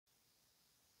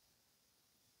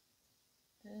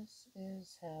This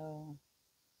is how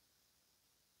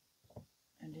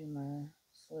I do my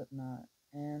slip knot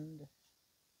and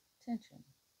tension.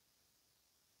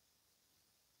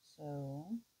 So,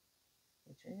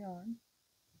 get your yarn.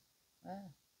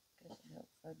 Guess it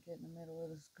helps if I get in the middle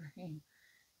of the screen.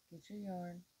 Get your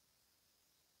yarn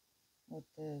with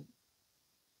the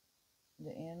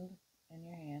end in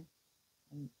your hand,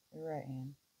 in your right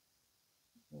hand.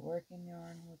 Your working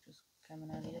yarn, which is coming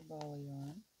out of your ball of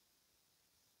yarn,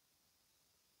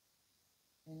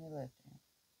 in your left hand.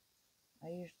 I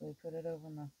usually put it over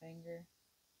my finger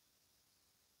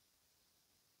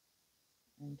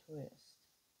and twist.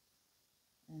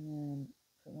 And then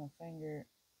put my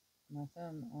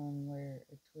thumb on where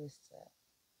it twists at.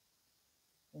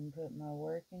 Then put my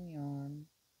working yarn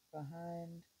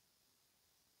behind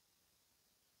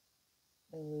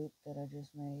the loop that I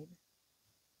just made.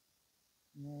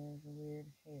 And there's a weird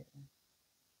hair.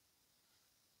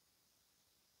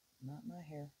 Not my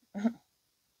hair.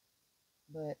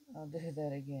 But I'll do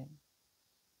that again.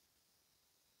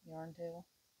 Yarn tail,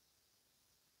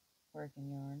 working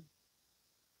yarn,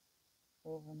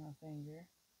 over my finger,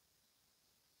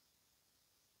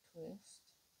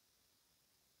 twist,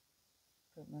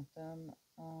 put my thumb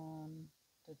on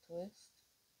the twist,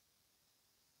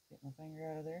 get my finger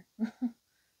out of there,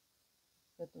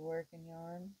 put the working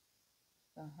yarn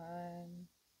behind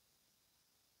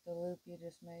the loop you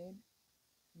just made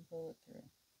and pull it through.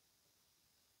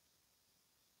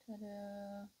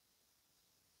 Ta-da!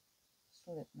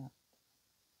 Slip knot.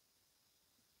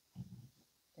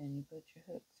 Then you put your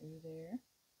hook through there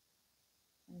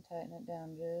and tighten it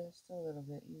down just a little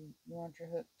bit. You want your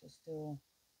hook to still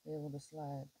be able to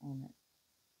slide on it.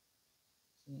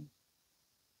 See?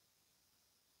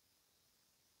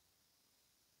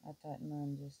 I tighten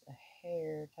mine just a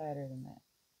hair tighter than that,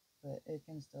 but it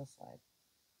can still slide.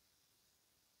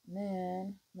 And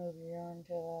then move your yarn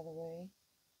tail out of the way,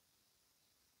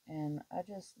 and I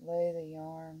just lay the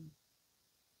yarn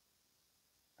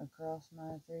across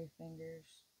my 3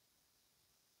 fingers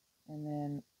and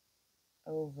then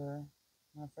over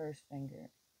my first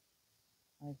finger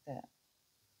like that.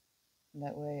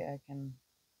 That way I can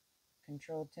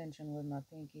control tension with my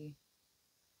pinky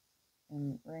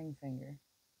and ring finger.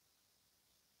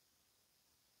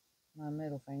 My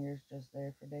middle finger is just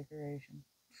there for decoration,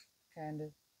 kind of,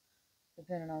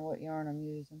 depending on what yarn I'm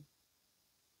using.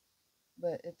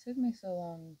 But it took me so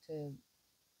long to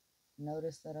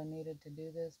notice that I needed to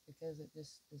do this because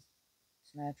it's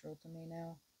natural to me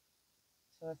now.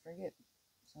 So I forget.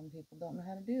 Some people don't know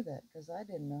how to do that because I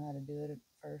didn't know how to do it at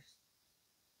first.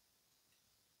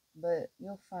 But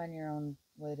you'll find your own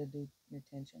way to do your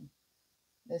tension.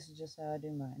 This is just how I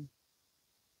do mine.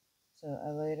 So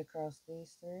I lay it across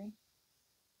these 3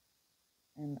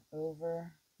 and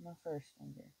over my first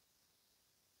finger.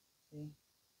 See?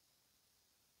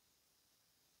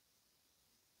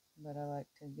 But I like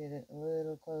to get it a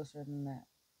little closer than that.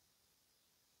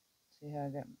 See how I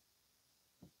got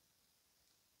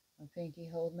my pinky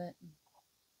holding it?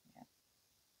 Yeah.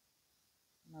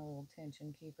 My little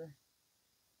tension keeper.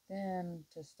 Then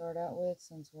to start out with,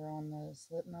 since we're on the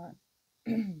slip knot,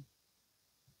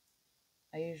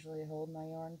 I usually hold my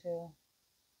yarn tail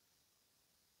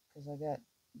because I got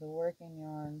the working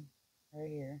yarn right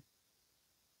here,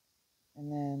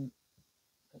 and then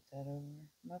put that over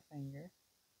my finger.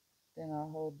 Then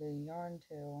I'll hold the yarn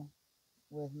tail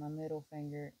with my middle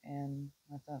finger and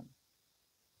my thumb.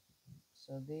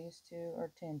 So these 2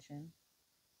 are tension,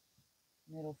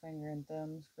 middle finger and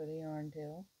thumbs for the yarn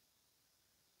tail,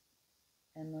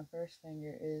 and my first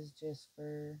finger is just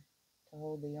to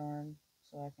hold the yarn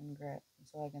so I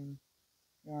can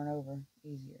yarn over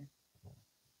easier.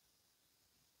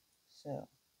 So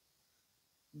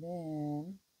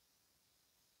then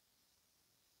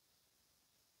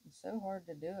it's so hard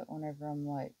to do it whenever I'm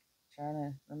like trying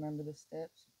to remember the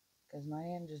steps because my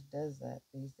hand just does that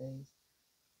these days.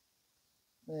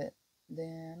 But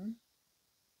then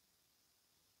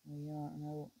you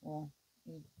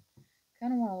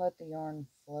kind of want to let the yarn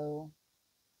flow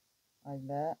like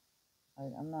that.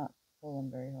 I'm not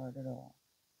pulling very hard at all.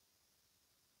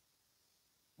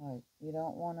 Like, you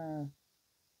don't want a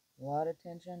lot of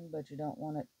tension, but you don't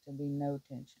want it to be no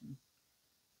tension,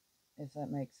 if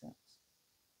that makes sense.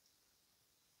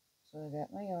 So I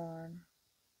got my yarn,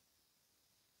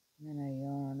 and then I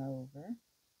yarn over,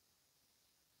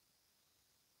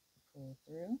 pull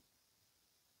through,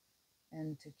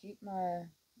 and to keep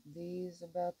these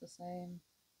about the same,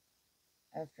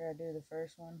 after I do the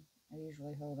first one, I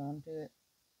usually hold on to it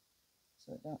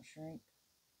so it don't shrink.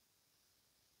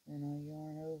 Then I'll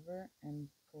yarn over and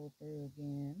pull through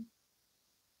again.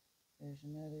 There's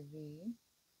another V.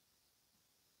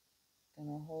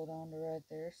 gonna hold on to right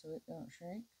there so it don't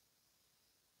shrink.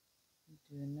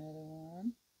 Do another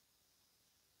one.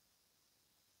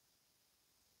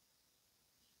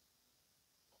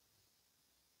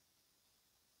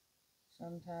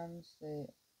 Sometimes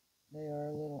they are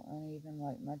a little uneven,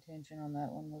 like my tension on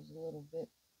that one was a little bit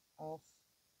off.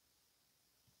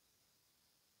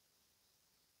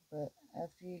 But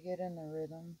after you get in the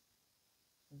rhythm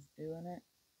of doing it,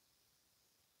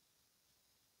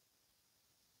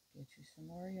 get you some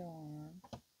more yarn.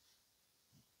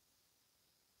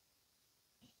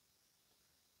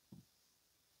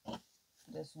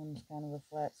 This one's kind of a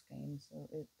flat skein, so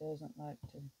it doesn't like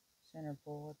to center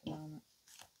pull at the moment.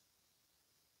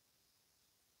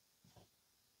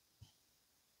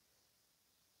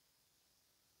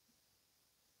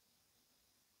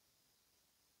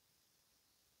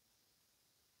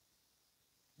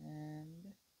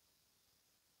 And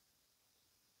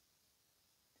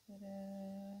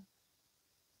ta-da!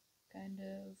 Kind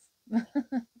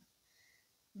of.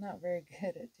 Not very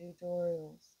good at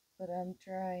tutorials, but I'm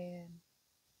trying.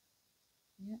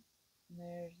 Yep,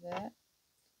 there's that.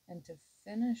 And to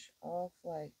finish off,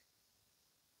 like,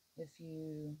 if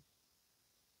you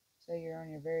say you're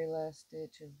on your very last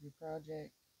stitch of your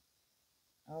project,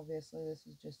 obviously this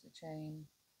is just a chain,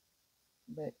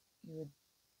 but you would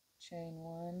chain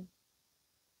one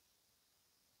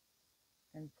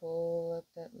and pull up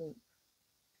that loop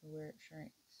to where it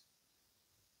shrinks.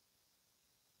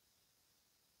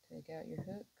 Take out your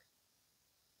hook,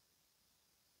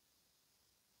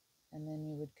 and then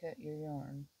you would cut your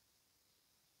yarn,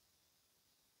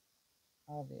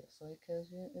 obviously,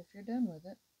 because if you're done with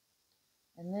it.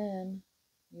 And then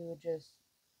you would just,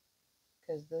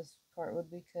 because this part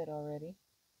would be cut already,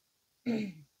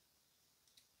 you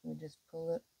would just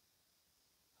pull it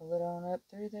on up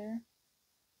through there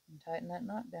and tighten that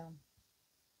knot down.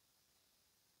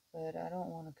 But I don't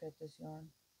want to cut this yarn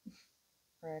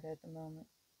right at the moment.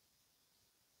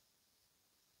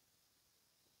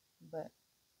 But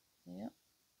yep,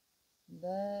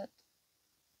 that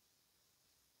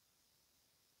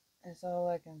is all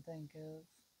I can think of.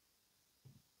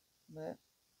 But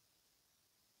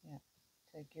yeah,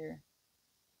 take your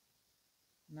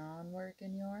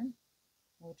non-working yarn,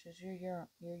 which is your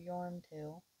yarn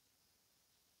tail,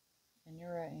 in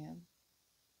your right hand.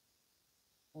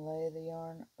 Lay the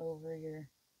yarn over your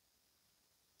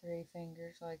 3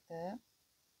 fingers like that,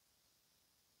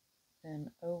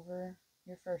 then over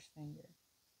your first finger.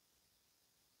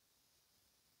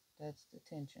 That's the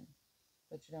tension,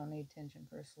 but you don't need tension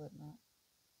for a slip knot.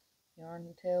 Yarn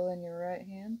the tail in your right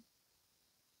hand,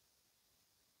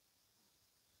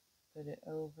 put it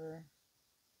over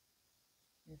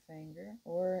your finger,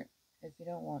 or if you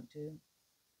don't want to,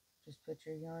 just put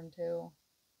your yarn tail,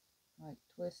 like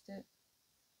twist it.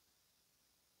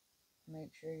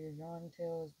 Make sure your yarn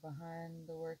tail is behind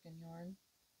the working yarn.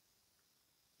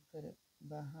 Put it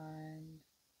behind,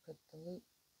 put the loop,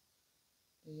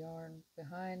 the yarn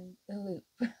behind the loop,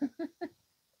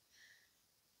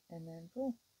 and then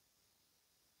pull.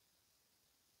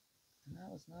 And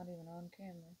that was not even on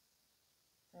camera,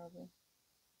 probably.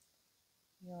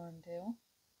 Yarn tail,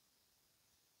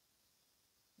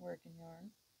 working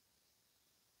yarn,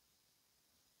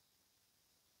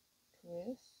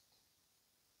 twist,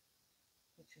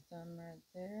 put your thumb right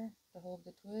there to hold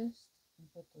the twist,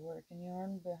 and put the working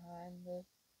yarn behind the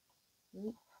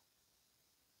loop,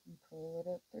 and pull it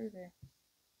up through there.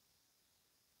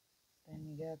 Then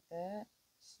you got that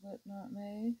slip knot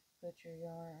made. Put your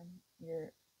yarn,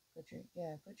 put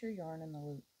your yarn in the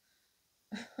loop.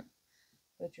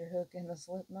 Put your hook in the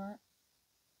slip knot,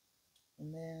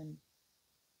 and then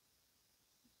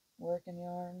working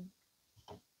yarn,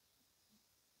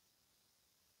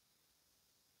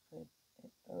 put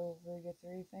it over your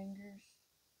 3 fingers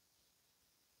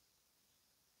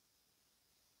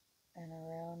and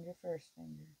around your first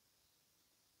finger.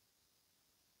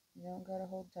 You don't gotta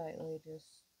hold tightly,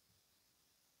 just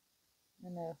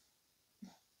enough.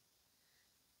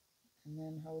 And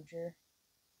then hold your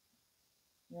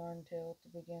yarn tail to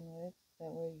begin with.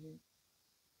 That way you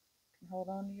can hold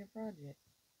on to your project.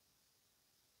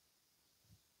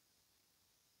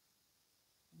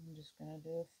 I'm just gonna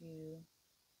do a few.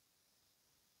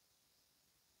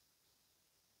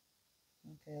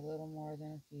 Okay, a little more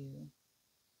than a few.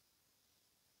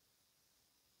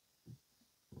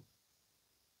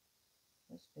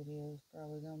 This video is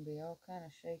probably going to be all kind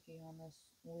of shaky on this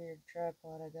weird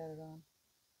tripod I got it on.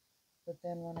 But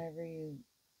then whenever you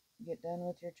get done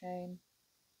with your chain,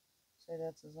 say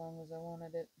that's as long as I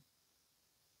wanted it,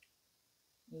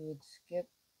 you would skip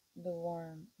the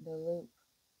loop,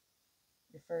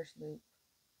 your first loop,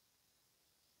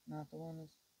 not the one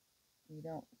that's, you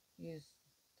don't use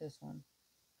this one.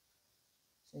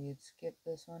 So you'd skip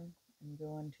this one and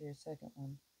go into your second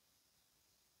one.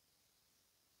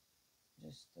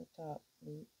 Just the top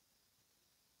loop.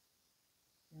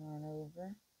 Yarn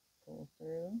over, pull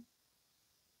through,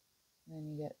 then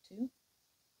you get 2.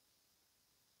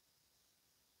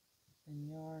 Then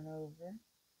yarn over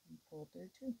and pull through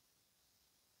 2. And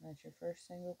that's your first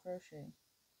single crochet.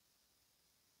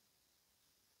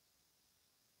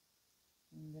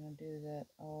 I'm going to do that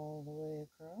all the way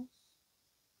across.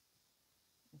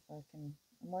 If I can,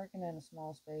 I'm working in a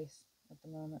small space at the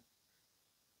moment,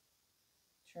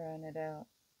 trying it out.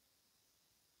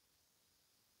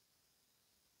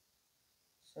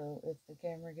 So if the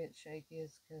camera gets shaky,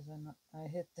 it's because I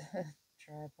hit the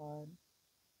tripod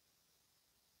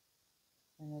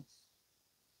and it's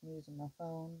using my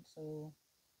phone, so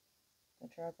the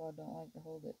tripod don't like to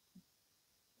hold it.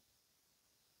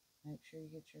 Make sure you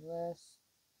get your last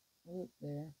loop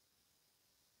there,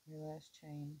 your last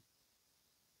chain.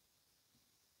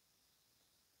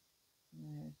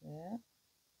 And there's that.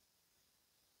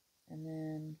 And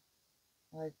then,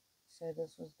 like I said,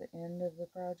 this was the end of the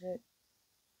project.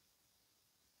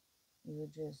 You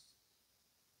would just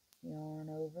yarn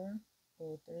over,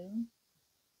 pull through,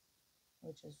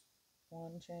 which is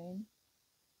 1 chain,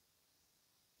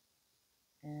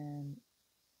 and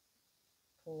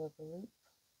pull up a loop,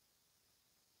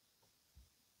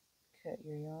 cut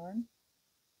your yarn,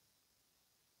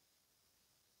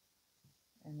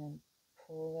 and then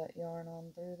pull that yarn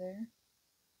on through there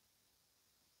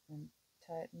and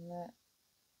tighten that.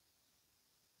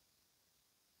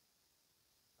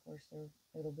 Of course,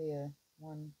 it'll be a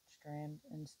 1 strand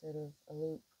instead of a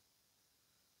loop.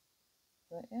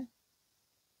 But yeah,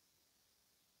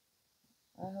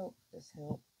 I hope this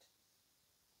helped.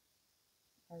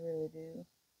 I really do.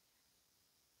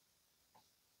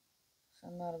 So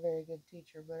I'm not a very good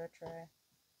teacher, but I try.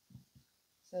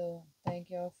 So thank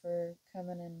y'all for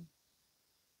coming and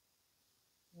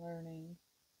learning,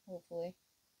 hopefully.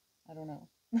 I don't know.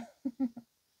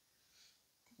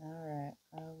 All right.